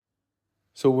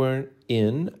So we're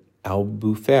in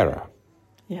Albufeira,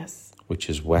 Yes. which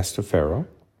is west of Faro.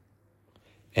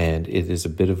 And it is a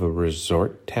bit of a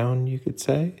resort town, you could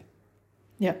say.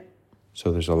 Yeah.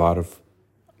 So there's a lot of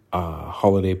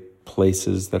holiday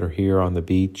places that are here on the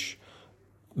beach.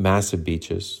 Massive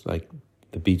beaches. Like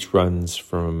the beach runs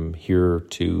from here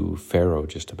to Faro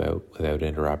just about without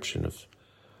interruption of...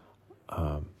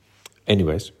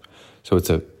 anyways, so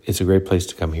it's a great place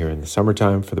to come here in the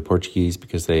summertime for the Portuguese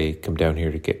because they come down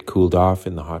here to get cooled off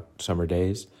in the hot summer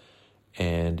days.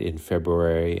 And in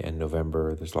February and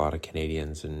November, there's a lot of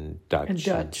Canadians and Dutch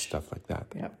and stuff like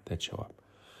that that show up.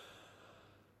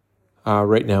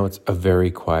 Right now, it's a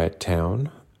very quiet town.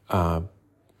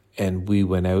 And we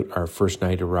went out our first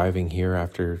night arriving here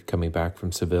after coming back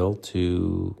from Seville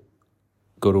to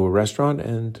go to a restaurant.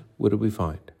 And what did we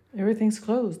find? Everything's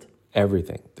closed.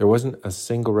 Everything. There wasn't a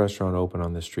single restaurant open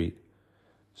on the street.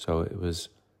 So it was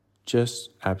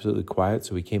just absolutely quiet.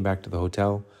 So we came back to the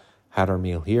hotel, had our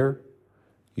meal here.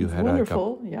 You had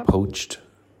wonderful. Like a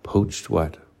poached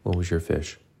what? What was your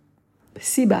fish?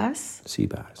 Sea bass. Sea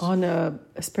bass. On a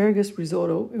asparagus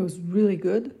risotto. It was really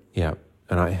good. Yeah.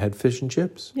 And I had fish and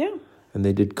chips. Yeah. And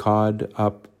they did cod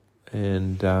up.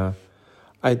 And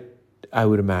I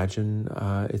would imagine,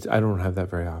 I don't have that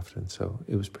very often. So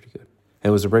it was pretty good. And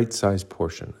it was a right-sized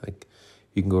portion. Like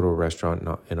you can go to a restaurant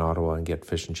in Ottawa and get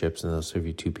fish and chips and they'll serve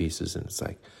you 2 pieces. And it's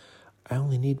like, I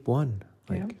only need 1.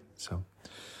 So...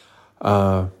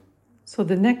 So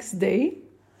the next day,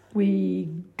 we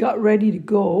got ready to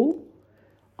go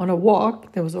on a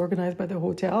walk that was organized by the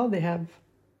hotel. They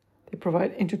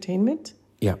provide entertainment.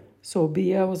 Yeah. So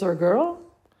Bia was our girl.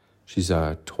 She's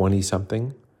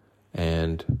 20-something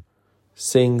and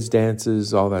sings,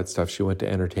 dances, all that stuff. She went to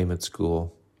entertainment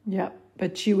school. Yeah,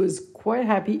 but she was quite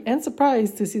happy and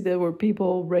surprised to see there were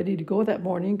people ready to go that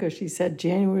morning because she said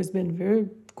January has been very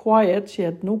quiet. She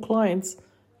had no clients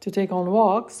to take on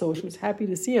walks, so she was happy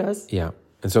to see us. Yeah,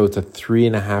 and so it's a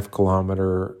 3.5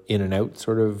 kilometer in and out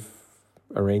sort of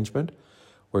arrangement,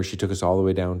 where she took us all the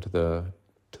way down to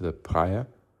the praia.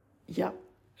 Yeah,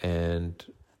 and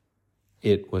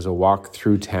it was a walk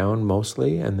through town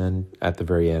mostly, and then at the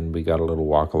very end we got a little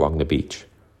walk along the beach,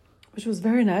 which was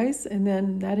very nice. And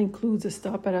then that includes a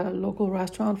stop at a local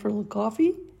restaurant for a little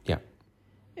coffee. Yeah,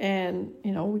 and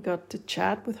we got to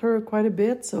chat with her quite a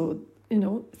bit. So.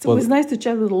 It was nice to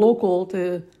chat with a local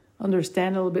to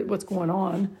understand a little bit what's going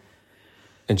on.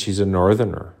 And she's a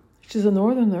northerner. She's a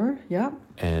northerner, yeah.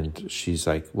 And she's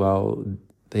like, well,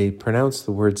 they pronounce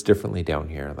the words differently down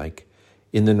here. Like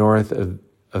in the north, a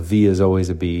V is always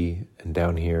a B. And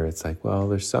down here, it's like, well,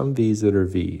 there's some V's that are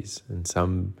V's and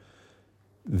some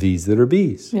V's that are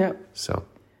B's. Yeah. So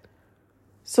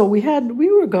we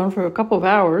were gone for a couple of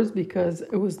hours because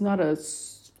it was not a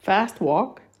fast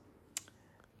walk.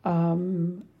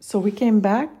 So we came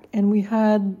back and we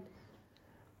had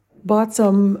bought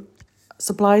some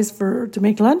supplies to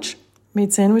make lunch,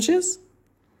 made sandwiches,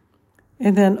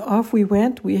 and then off we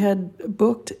went. We had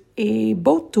booked a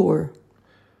boat tour.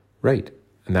 Right.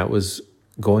 And that was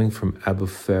going from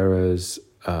Albufeira's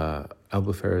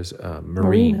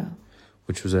Marina,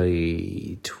 which was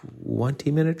a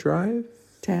 20-minute drive?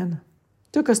 10.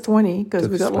 Took us 20 because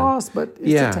we got lost, but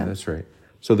it's 10. That's right.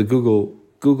 So the Google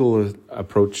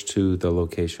approach to the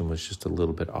location was just a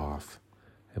little bit off,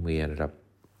 and we ended up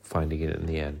finding it in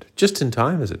the end, just in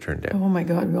time, as it turned out. Oh my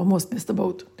God, we almost missed the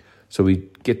boat. So we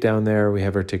get down there, we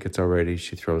have our tickets already.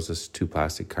 She throws us 2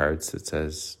 plastic cards that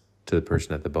says to the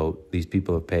person at the boat, these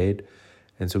people have paid.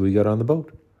 And so we got on the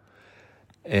boat.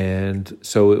 And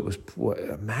so it was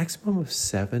a maximum of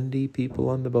 70 people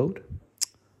on the boat,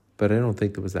 but I don't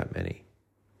think there was that many.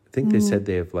 I think they said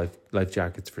they have life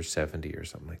jackets for 70 or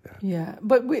something like that. Yeah,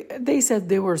 but they said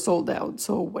they were sold out,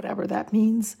 so whatever that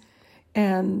means.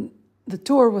 And the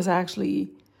tour was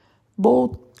actually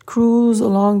boat cruise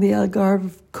along the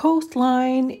Algarve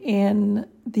coastline in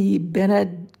the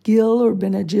Benagil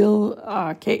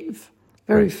cave.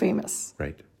 Very famous.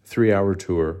 Right. 3-hour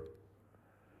tour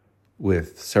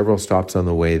with several stops on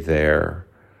the way there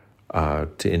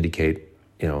to indicate,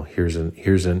 here's an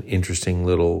interesting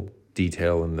little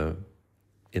detail on the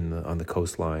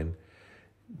coastline.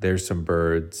 There's some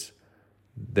birds.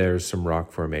 There's some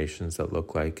rock formations that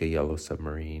look like a yellow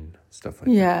submarine, stuff like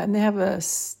that. Yeah, and they have a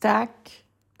stack.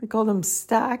 They call them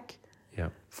stack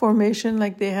formation,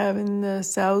 like they have in the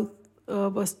south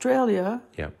of Australia.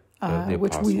 Yeah,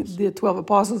 the 12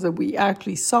 apostles that we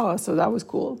actually saw. So that was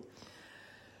cool.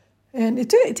 And it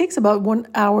takes about 1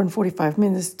 hour and 45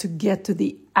 minutes to get to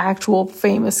the actual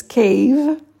famous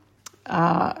cave.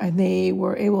 And they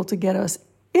were able to get us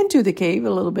into the cave a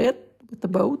little bit with the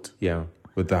boat. Yeah,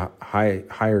 with the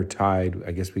higher tide,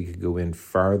 I guess we could go in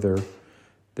farther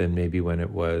than maybe when it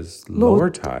was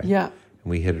lower tide. Yeah. And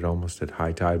we hit it almost at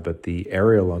high tide, but the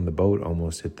aerial on the boat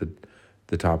almost hit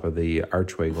the top of the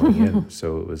archway going in.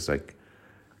 So it was like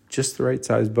just the right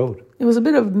size boat. It was a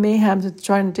bit of mayhem to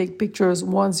try and take pictures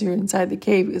once you're inside the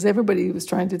cave because everybody was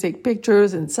trying to take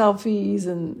pictures and selfies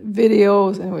and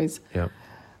videos. Anyways. Yeah.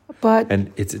 But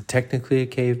And it's technically a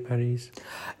cave, Paris?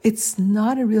 it's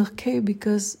not a real cave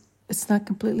because it's not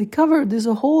completely covered. There's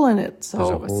a hole in it. So There's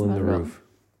a it's hole in not the real. roof.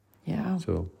 Yeah.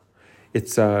 So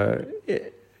it's a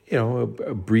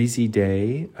breezy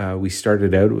day. We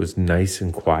started out, it was nice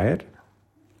and quiet,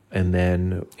 and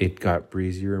then it got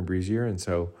breezier and breezier. And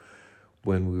so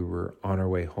when we were on our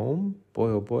way home,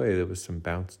 boy, oh boy, there was some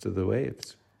bounce to the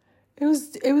waves. It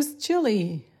was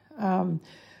chilly.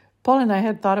 Paul and I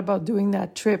had thought about doing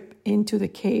that trip into the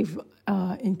cave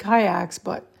in kayaks,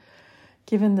 but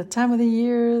given the time of the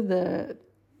year,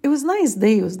 it was a nice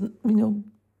day. It was,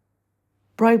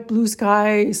 bright blue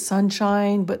sky,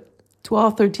 sunshine, but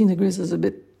 12, 13 degrees is a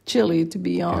bit chilly to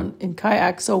be on in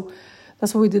kayak. So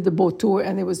that's why we did the boat tour,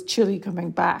 and it was chilly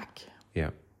coming back.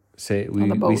 Yeah.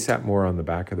 We sat more on the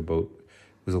back of the boat.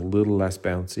 It was a little less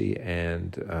bouncy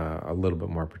and a little bit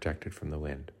more protected from the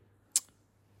wind.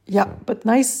 Yeah, but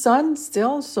nice sun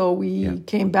still. So we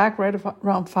came back right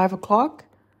around 5 o'clock,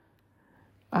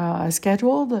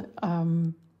 scheduled.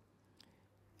 And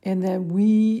then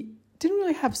we didn't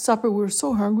really have supper. We were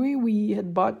so hungry. We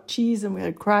had bought cheese and we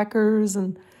had crackers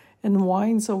and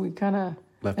wine. So we kind of,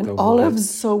 and olives. Bits.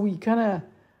 So we kind of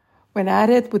went at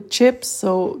it with chips.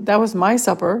 So that was my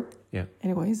supper. Yeah.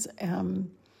 Anyways. So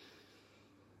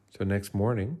next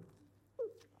morning.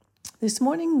 This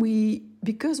morning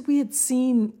because we had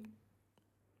seen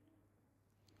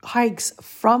hikes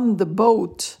from the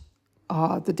boat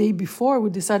the day before,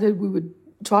 we decided we would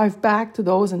drive back to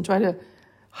those and try to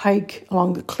hike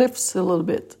along the cliffs a little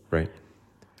bit. Right.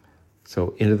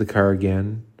 So into the car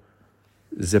again,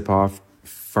 zip off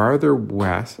farther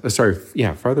west,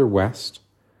 farther west,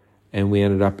 and we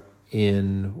ended up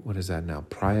in, what is that now?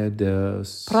 Praia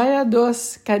dos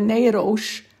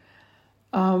Carneiros.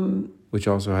 Which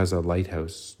also has a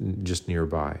lighthouse just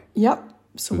nearby. Yep.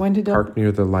 So we ended up... Parked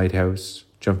near the lighthouse,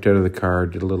 jumped out of the car,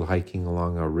 did a little hiking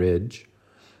along a ridge,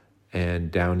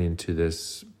 and down into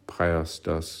this Praia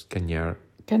dos Carneiros.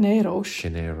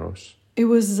 It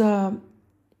was... the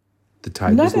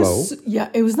tide was low.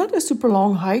 It was not a super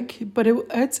long hike, but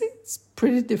I'd say it's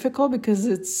pretty difficult because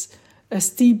it's a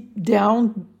steep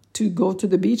down to go to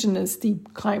the beach and a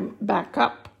steep climb back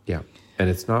up. Yeah, and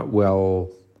it's not well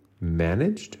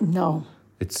managed. No.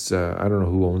 It's, I don't know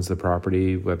who owns the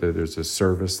property, whether there's a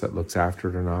service that looks after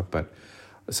it or not, but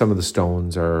some of the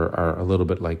stones are a little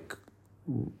bit like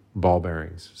ball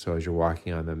bearings. So as you're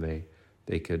walking on them,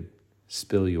 they could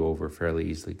spill you over fairly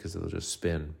easily because they'll just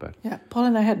spin. But yeah, Paul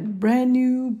and I had brand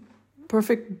new,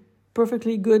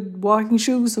 perfectly good walking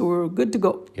shoes, so we're good to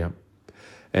go. Yeah.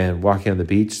 And walking on the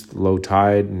beach, low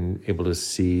tide, and able to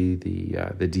see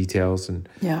the details. And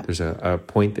there's a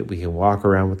point that we can walk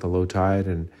around with the low tide,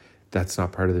 and that's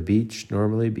not part of the beach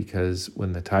normally because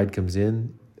when the tide comes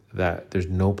in, that there's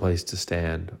no place to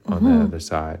stand on the other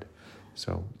side.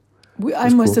 So I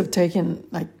must have taken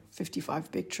like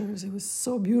 55 pictures. It was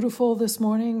so beautiful this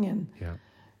morning, and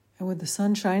with the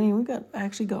sun shining, we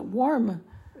actually got warm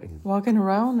walking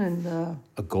around, and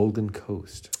a golden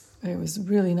coast. It was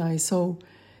really nice. So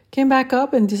came back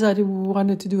up and decided we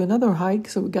wanted to do another hike.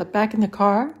 So we got back in the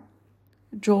car,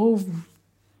 drove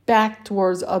back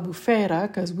towards Albufeira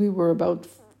because we were about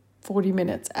 40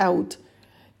 minutes out.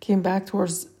 Came back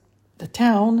towards the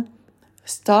town,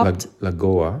 stopped.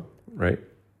 Lagoa, right?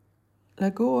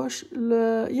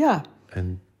 Lagoa,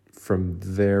 And from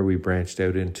there we branched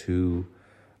out into,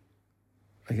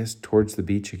 I guess, towards the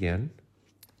beach again.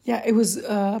 Yeah, it was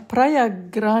Praia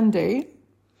Grande.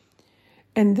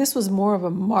 And this was more of a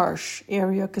marsh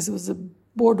area because it was a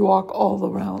boardwalk all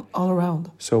around.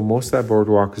 So most of that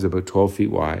boardwalk is about 12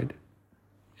 feet wide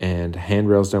and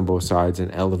handrails down both sides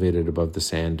and elevated above the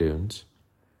sand dunes.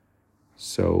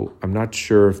 So I'm not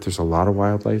sure if there's a lot of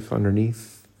wildlife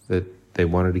underneath that they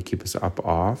wanted to keep us up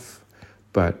off,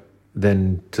 but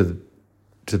then to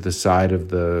the side of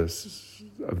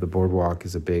the boardwalk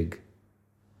is a big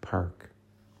park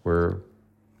where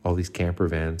all these camper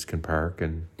vans can park,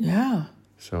 and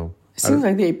so it seems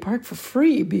like they park for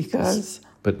free because.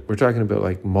 But we're talking about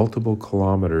like multiple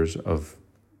kilometers of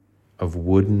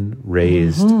wooden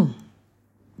raised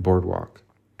boardwalk,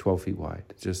 12 feet wide.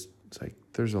 It's like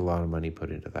there's a lot of money put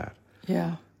into that.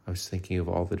 Yeah. I was thinking of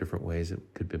all the different ways it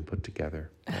could have been put together.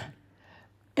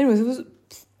 Anyways, it was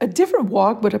a different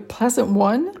walk, but a pleasant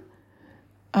one.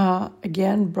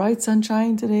 Again, bright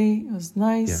sunshine today. It was Yeah,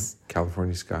 nice.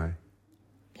 California sky.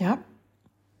 Yeah.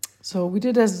 So we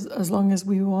did as long as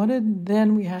we wanted.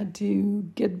 Then we had to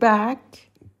get back.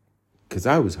 Because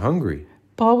I was hungry.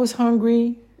 Paul was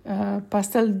hungry.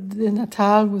 Pastel de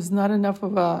Natal was not enough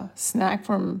of a snack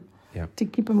to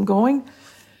keep him going.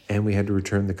 And we had to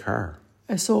return the car.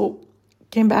 So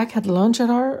came back, had lunch at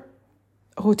our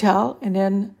hotel, and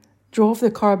then drove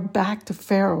the car back to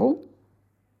Faro.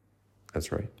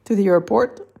 That's right. To the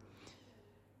airport.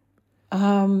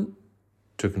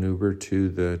 Took an Uber to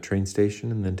the train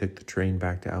station and then took the train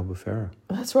back to Albufeira.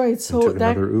 That's right. So took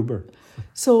another Uber.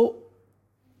 So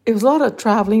it was a lot of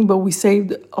traveling, but we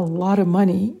saved a lot of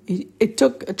money. It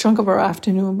took a chunk of our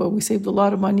afternoon, but we saved a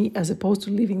lot of money as opposed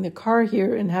to leaving the car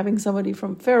here and having somebody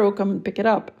from Faro come and pick it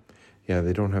up. Yeah,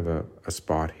 they don't have a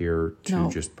spot here to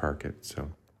just park it.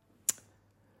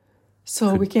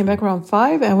 So we came back around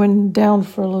 5 and went down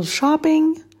for a little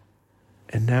shopping.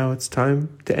 And now it's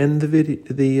time to end the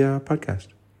podcast.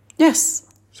 Yes.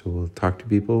 So we'll talk to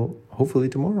people hopefully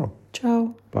tomorrow.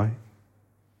 Ciao. Bye.